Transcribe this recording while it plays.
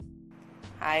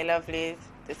Hi, lovelies.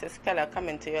 This is Keller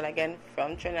coming to you again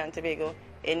from Trinidad and Tobago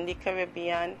in the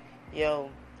Caribbean.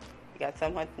 Yo, we got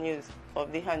some hot news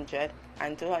of the 100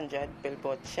 and 200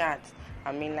 Billboard charts.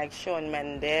 I mean, like Shawn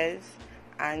Mendes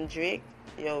and Drake.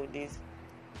 Yo, these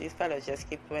fellas just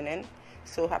keep winning.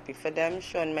 So happy for them.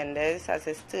 Shawn Mendes has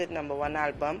his third #1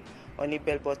 album on the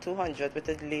Billboard 200 with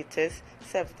his latest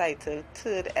self-titled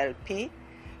third LP,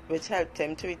 which helped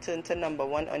him to return to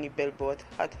 #1 on the Billboard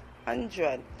Hot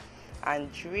 100.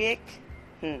 And Drake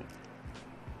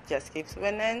just keeps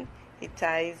winning. He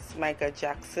ties Michael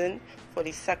Jackson for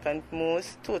the second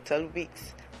most total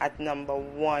weeks at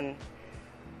 #1.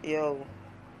 Yo,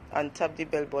 on top the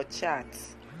Billboard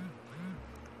charts.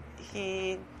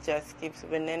 He just keeps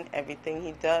winning everything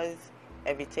he does,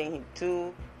 everything he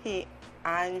do. He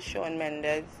and Shawn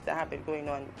Mendes, they have it going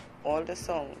on. All the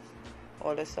songs,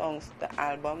 the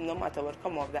album, no matter what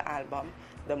come off the album,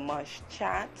 the must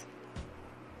chart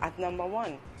at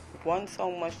 #1. One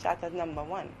song must chart at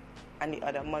 #1, and the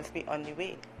other must be on the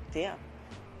way. There.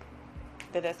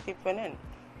 They just keep winning.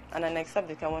 And the next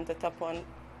subject I want to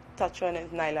touch on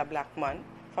is Nailah Blackman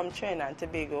from Trinidad and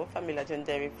Tobago, from the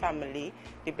legendary family,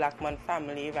 the Blackman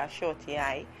family, Rashorty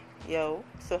I. Yo,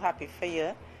 so happy for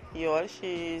you. Y'all,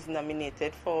 she's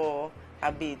nominated for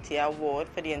a BET Award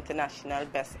for the International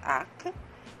Best Act.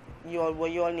 What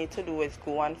you all need to do is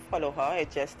go and follow her. It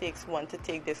just takes one to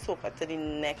take the soca to the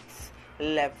next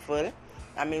level.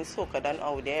 I mean, soca done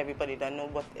out there. Everybody don't know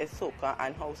what is soca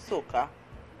and how soca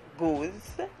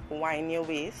goes. Wind your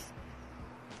waist.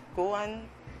 Go and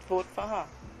vote for her.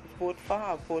 Vote for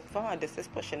her. This is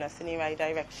pushing us in the right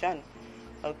direction.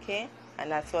 Okay? And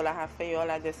that's all I have for you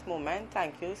all at this moment.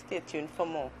 Thank you. Stay tuned for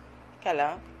more.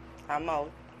 Keller, I'm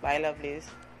out. Bye, lovelies.